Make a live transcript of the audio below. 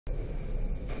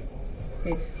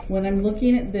Okay. When I'm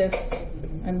looking at this,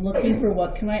 I'm looking for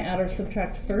what can I add or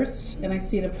subtract first, and I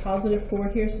see a positive 4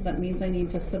 here, so that means I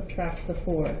need to subtract the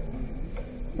 4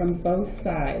 from both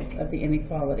sides of the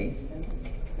inequality.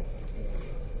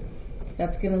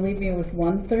 That's going to leave me with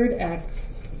 1/3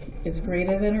 x is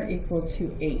greater than or equal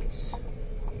to 8.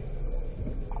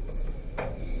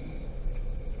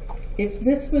 If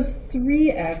this was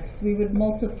 3x, we would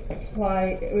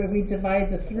multiply, or we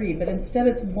divide the 3, but instead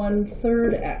it's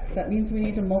 1/3 x. That means we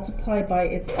need to multiply by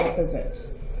its opposite.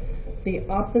 The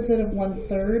opposite of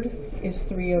 1/3 is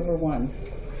 3/1.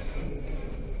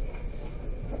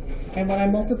 And when I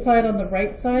multiply it on the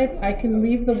right side, I can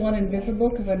leave the 1 invisible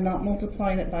because I'm not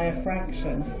multiplying it by a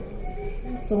fraction.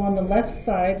 So on the left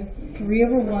side,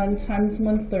 3/1 times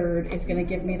 1/3 is going to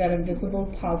give me that invisible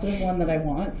positive 1 that I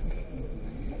want.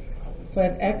 So I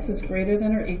have x is greater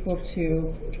than or equal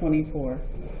to 24,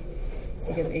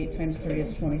 because 8 times 3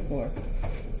 is 24.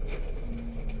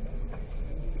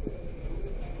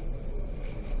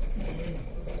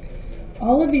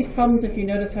 All of these problems, if you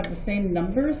notice, have the same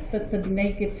numbers, but the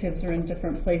negatives are in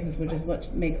different places, which is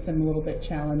what makes them a little bit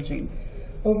challenging.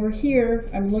 Over here,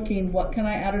 I'm looking, what can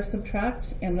I add or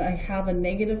subtract? And I have a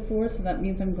 -4, so that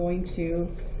means I'm going to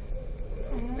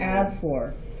add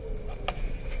 4.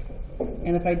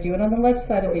 And if I do it on the left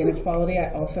side of the inequality,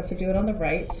 I also have to do it on the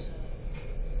right.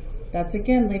 That's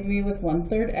again leaving me with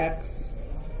 1/3 x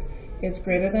is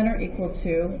greater than or equal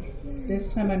to, this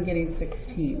time I'm getting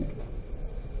 16.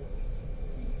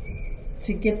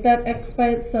 To get that x by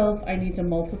itself, I need to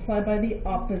multiply by the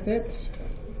opposite.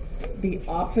 The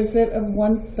opposite of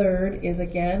 1/3 is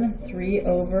again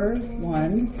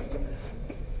 3/1.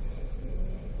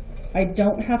 I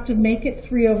don't have to make it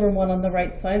 3/1 on the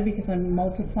right side because I'm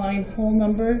multiplying whole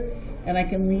number, and I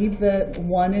can leave the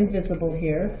 1 invisible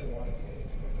here.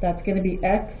 That's going to be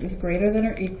x is greater than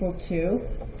or equal to,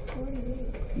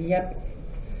 yep,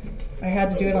 I had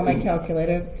to do it on my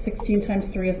calculator. 16 times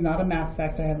 3 is not a math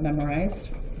fact I have memorized.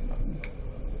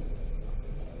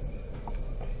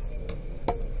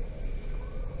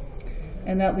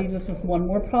 And that leaves us with one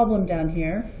more problem down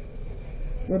here.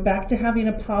 We're back to having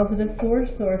a positive 4,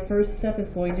 so our first step is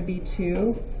going to be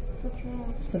to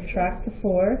subtract the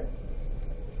 4.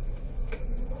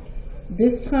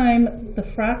 This time, the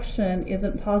fraction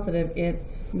isn't positive,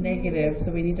 it's negative,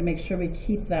 so we need to make sure we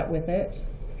keep that with it.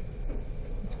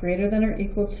 It's greater than or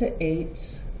equal to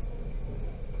 8.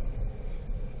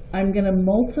 I'm going to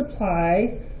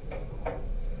multiply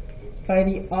by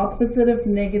the opposite of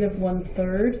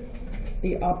 -1/3.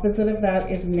 The opposite of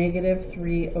that is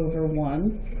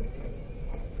 -3/1.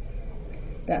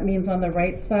 That means on the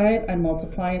right side, I'm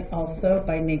multiplying also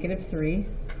by -3,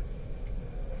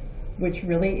 which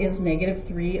really is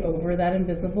 -3 over that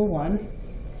invisible 1.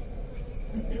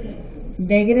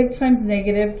 Negative times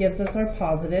negative gives us our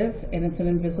positive, and it's an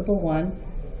invisible 1.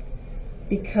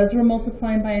 Because we're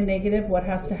multiplying by a negative, what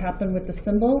has to happen with the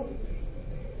symbol?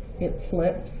 It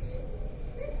flips.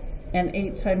 And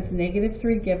 8 times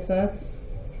 -3 gives us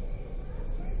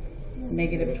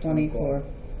 -24.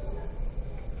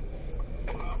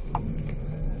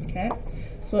 Okay,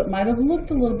 so it might have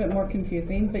looked a little bit more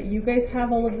confusing, but you guys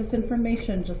have all of this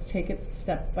information, just take it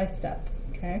step by step,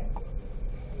 okay?